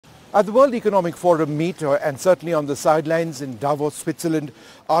At the World Economic Forum meet and certainly on the sidelines in Davos, Switzerland,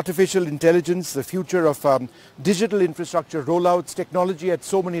 artificial intelligence, the future of digital infrastructure rollouts, technology at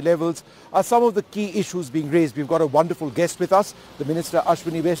so many levels are some of the key issues being raised. We've got a wonderful guest with us, the Minister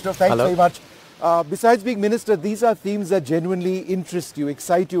Ashwini Vaishnaw. Thanks very much. Besides being Minister, these are themes that genuinely interest you,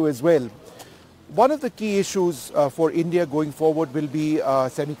 excite you as well. One of the key issues for India going forward will be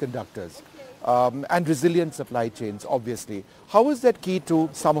semiconductors. And resilient supply chains, obviously. How is that key to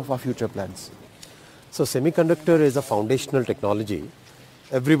some of our future plans? So semiconductor is a foundational technology.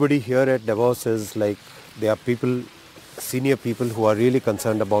 Everybody here at Davos is like, there are people, senior people who are really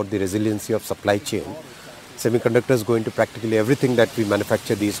concerned about the resiliency of supply chain. Semiconductors go into practically everything that we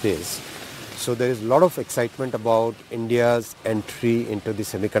manufacture these days. So there is a lot of excitement about India's entry into the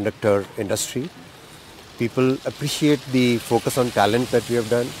semiconductor industry. People appreciate the focus on talent that we have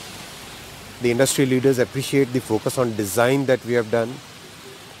done. The industry leaders appreciate the focus on design that we have done.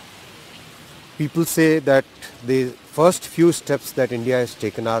 People say that the first few steps that India has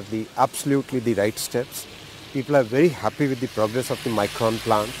taken are absolutely the right steps. People are very happy with the progress of the Micron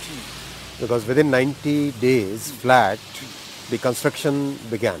plant because within 90 days flat, the construction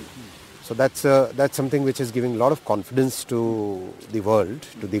began. So that's something which is giving a lot of confidence to the world,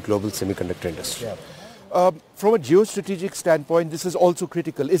 to the global semiconductor industry. Yeah. From a geostrategic standpoint, this is also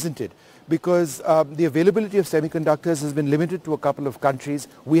critical, isn't it? Because the availability of semiconductors has been limited to a couple of countries.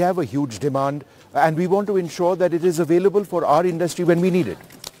 We have a huge demand and we want to ensure that it is available for our industry when we need it.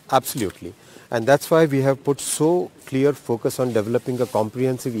 Absolutely. And that's why we have put so clear focus on developing a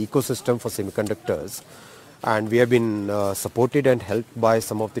comprehensive ecosystem for semiconductors. And we have been supported and helped by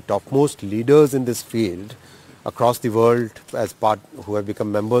some of the topmost leaders in this field across the world who have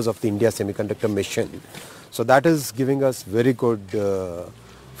become members of the India Semiconductor Mission. So that is giving us very good,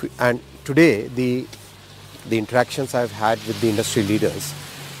 and today the interactions I've had with the industry leaders,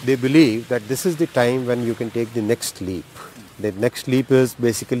 they believe that this is the time when you can take the next leap. The next leap is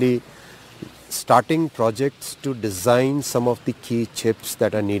basically starting projects to design some of the key chips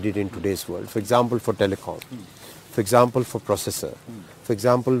that are needed in today's world. For example, for telecom, for example, for processor, for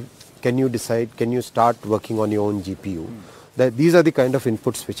example, can you start working on your own GPU? These are the kind of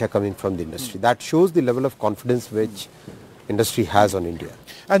inputs which are coming from the industry. That shows the level of confidence which industry has on India.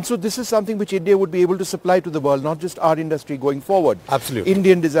 And so this is something which India would be able to supply to the world, not just our industry going forward. Absolutely.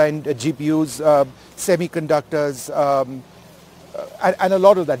 Indian designed GPUs, semiconductors, and a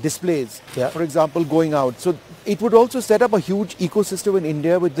lot of that, displays, for example, going out. So it would also set up a huge ecosystem in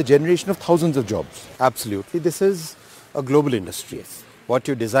India with the generation of thousands of jobs. Absolutely. This is a global industry. What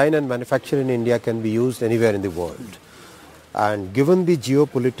you design and manufacture in India can be used anywhere in the world. And given the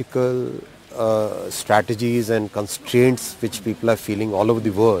geopolitical strategies and constraints which people are feeling all over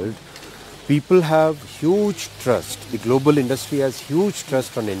the world, people have huge trust. The global industry has huge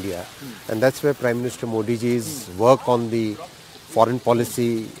trust on India. And that's where Prime Minister Modi ji's work on the foreign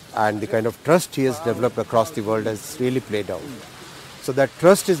policy and the kind of trust he has developed across the world has really played out. So that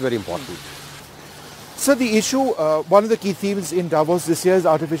trust is very important. So the issue, one of the key themes in Davos this year is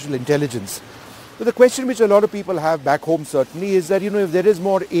artificial intelligence. But the question which a lot of people have back home certainly is that, if there is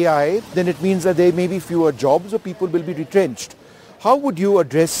more AI, then it means that there may be fewer jobs or people will be retrenched. How would you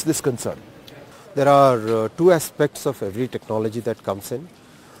address this concern? There are two aspects of every technology that comes in.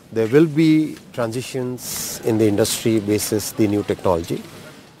 There will be transitions in the industry basis the new technology.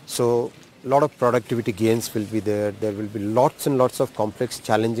 So a lot of productivity gains will be there. There will be lots and lots of complex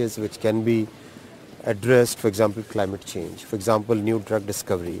challenges which can be addressed, for example, climate change, for example, new drug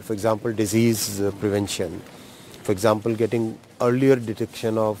discovery, for example, disease prevention, for example, getting earlier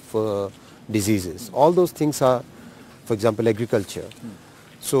detection of diseases. All those things are, for example, agriculture.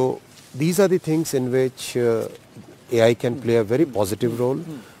 So these are the things in which AI can play a very positive role.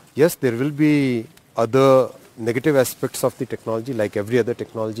 Yes, there will be other negative aspects of the technology, like every other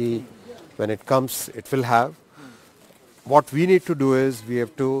technology. When it comes, it will have. What we need to do is we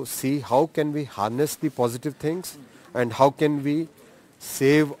have to see how can we harness the positive things and how can we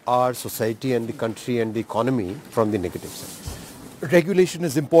save our society and the country and the economy from the negative side. Regulation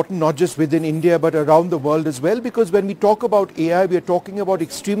is important not just within India but around the world as well, because when we talk about AI, we are talking about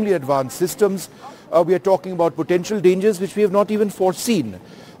extremely advanced systems. We are talking about potential dangers which we have not even foreseen.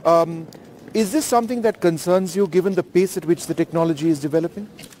 Is this something that concerns you given the pace at which the technology is developing?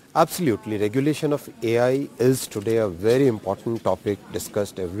 Absolutely. Regulation of AI is today a very important topic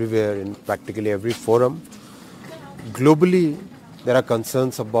discussed everywhere in practically every forum. Globally, there are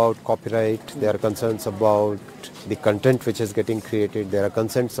concerns about copyright, there are concerns about the content which is getting created, there are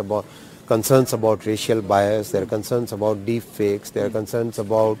concerns about racial bias, there are concerns about deep fakes, there are concerns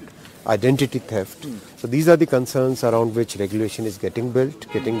about identity theft. So these are the concerns around which regulation is getting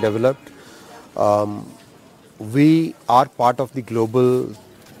built, getting developed. We are part of the global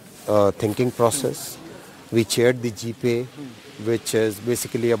thinking process. We chaired the GPay, which is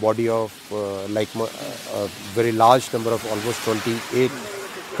basically a body of a very large number of almost 28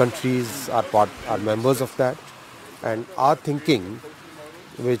 countries are members of that. And our thinking,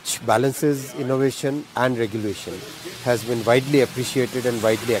 which balances innovation and regulation, has been widely appreciated and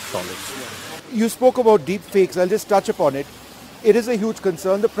widely acknowledged. You spoke about deep fakes. I'll just touch upon it. It is a huge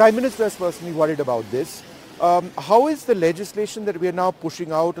concern. The Prime Minister is personally worried about this. How is the legislation that we are now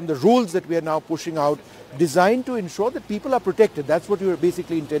pushing out and the rules that we are now pushing out designed to ensure that people are protected? That's what you are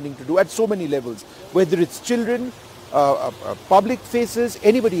basically intending to do at so many levels, whether it's children, public faces,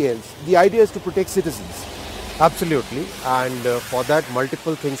 anybody else. The idea is to protect citizens. Absolutely, and for that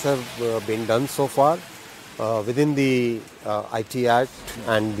multiple things have been done so far within the IT Act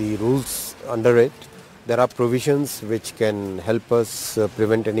and the rules under it. There are provisions which can help us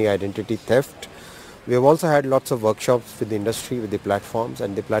prevent any identity theft. We have also had lots of workshops with the industry, with the platforms,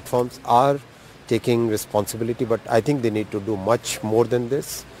 and the platforms are taking responsibility, but I think they need to do much more than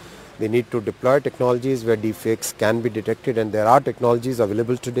this. They need to deploy technologies where deepfakes can be detected, and there are technologies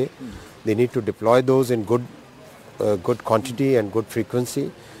available today. They need to deploy those in good quantity and good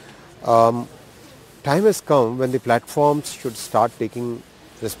frequency. Time has come when the platforms should start taking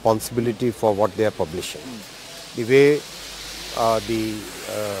responsibility for what they are publishing. The way the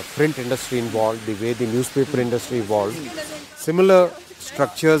print industry involved, the way the newspaper industry evolved, similar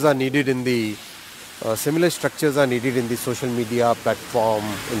structures are needed in the social media platform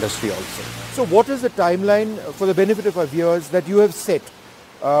industry also. So what is the timeline for the benefit of our viewers that you have set?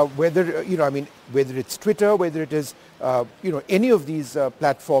 Whether whether it's Twitter, whether it is any of these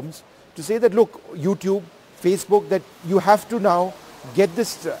platforms, to say that look, YouTube, Facebook, that you have to now get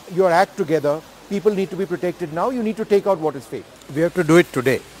this your act together. People need to be protected now. You need to take out what is fake. We have to do it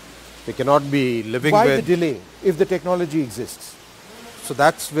today. We cannot be living Why with... the delay if the technology exists? So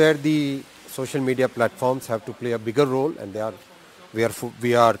that's where the social media platforms have to play a bigger role, and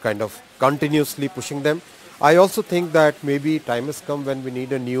we are kind of continuously pushing them. I also think that maybe time has come when we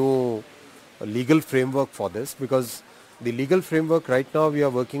need a new legal framework for this, because the legal framework right now we are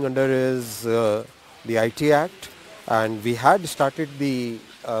working under is the IT Act, and we had started the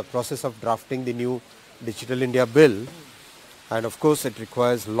process of drafting the new Digital India Bill, and of course it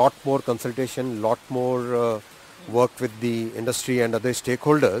requires a lot more consultation, lot more work with the industry and other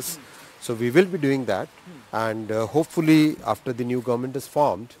stakeholders. So we will be doing that, and hopefully after the new government is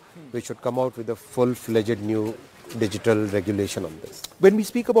formed, we should come out with a full-fledged new digital regulation on this. When we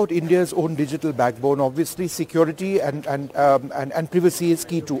speak about India's own digital backbone, obviously security and privacy is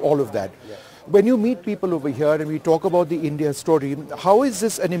key to all of that. Yeah. When you meet people over here and we talk about the India story, how is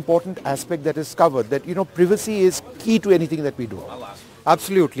this an important aspect that is covered, that privacy is key to anything that we do?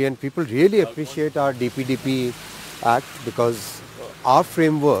 Absolutely, and people really appreciate our DPDP Act, because our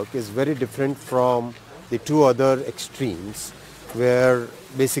framework is very different from the two other extremes, where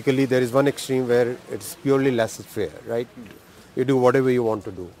basically there is one extreme where it's purely laissez-faire, right? You do whatever you want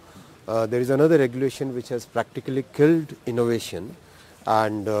to do. There is another regulation which has practically killed innovation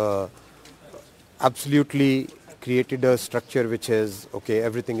and absolutely created a structure which is, okay,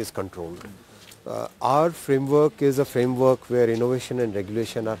 everything is controlled. Our framework is a framework where innovation and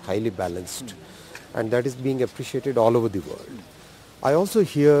regulation are highly balanced, and that is being appreciated all over the world. I also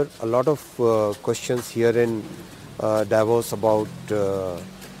hear a lot of questions here in Davos about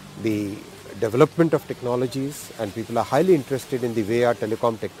the development of technologies, and people are highly interested in the way our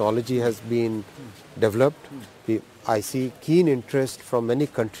telecom technology has been developed. I see keen interest from many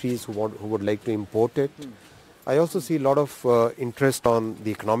countries who would like to import it. I also see a lot of interest on the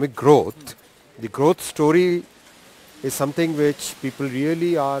economic growth. The growth story is something which people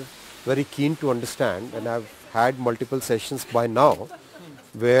really are very keen to understand, and I've had multiple sessions by now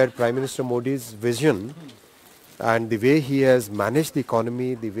where Prime Minister Modi's vision and the way he has managed the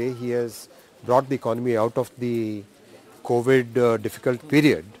economy, the way he has brought the economy out of the COVID difficult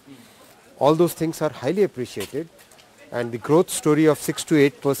period, all those things are highly appreciated, and the growth story of 6 to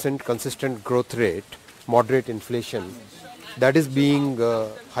 8% consistent growth rate, moderate inflation, that is being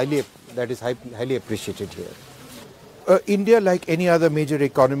highly appreciated here. India, like any other major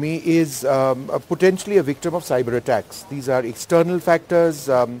economy, is potentially a victim of cyber attacks. These are external factors,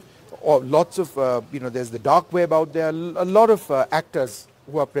 or lots of, there's the dark web out there, a lot of actors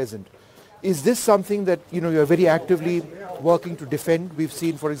who are present. Is this something that, you're very actively working to defend? We've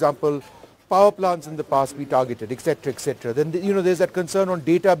seen, for example, power plants in the past be targeted, etc., etc. Then, there's that concern on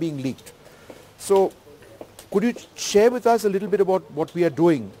data being leaked. So, Could you share with us a little bit about what we are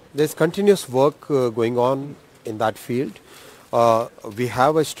doing? There's continuous work going on in that field. We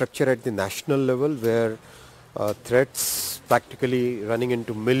have a structure at the national level where threats practically running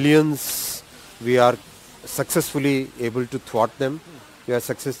into millions, we are successfully able to thwart them. We are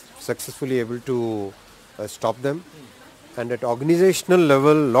successfully able to stop them. And at organizational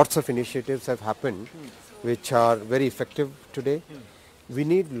level, lots of initiatives have happened which are very effective today. We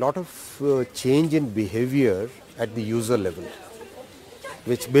need a lot of change in behavior at the user level,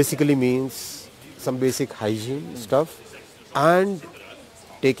 which basically means some basic hygiene stuff and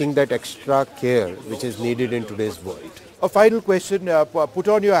taking that extra care which is needed in today's world. A final question, put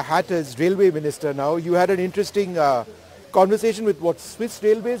on your hat as Railway Minister now. You had an interesting conversation with Swiss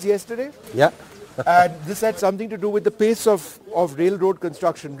Railways yesterday? Yeah. And this had something to do with the pace of railroad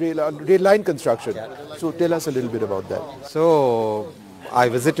construction, rail line construction. Yeah. So tell us a little bit about that. So I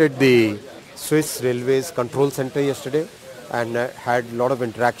visited the Swiss Railways Control Center yesterday and had a lot of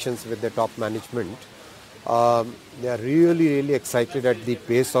interactions with the top management. They are really excited at the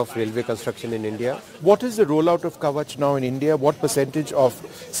pace of railway construction in India. What is the rollout of Kavach now in India? What percentage of,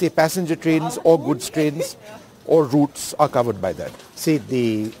 say, passenger trains or goods trains or routes are covered by that? See,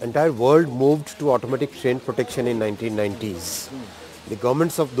 the entire world moved to automatic train protection in 1990s. The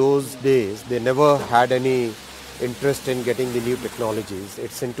governments of those days, they never had any interest in getting the new technologies.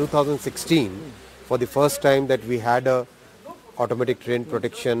 It's in 2016 for the first time that we had a automatic train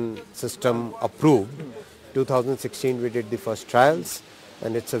protection system approved. 2016 we did the first trials,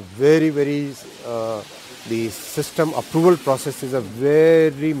 and it's a very the system approval process is a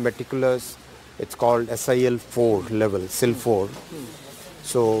very meticulous. It's called SIL 4 level, SIL 4.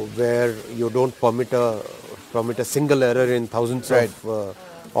 So where you don't permit a single error in thousands of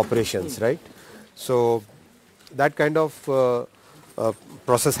operations, right? So that kind of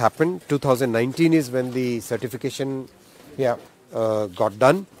process happened. 2019 is when the certification got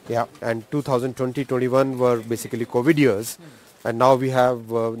done. Yeah. And 2020-21 were basically COVID years. And now we have,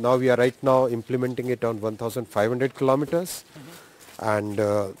 we are right now implementing it on 1,500 kilometers. And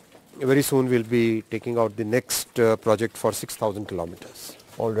very soon we'll be taking out the next project for 6,000 kilometers.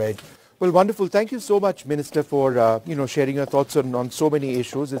 All right. Well, wonderful. Thank you so much, Minister, for sharing your thoughts on so many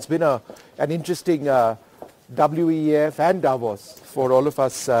issues. It's been an interesting WEF and Davos for all of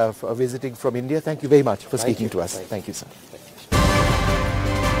us visiting from India. Thank you very much for speaking to us. Thank you, sir.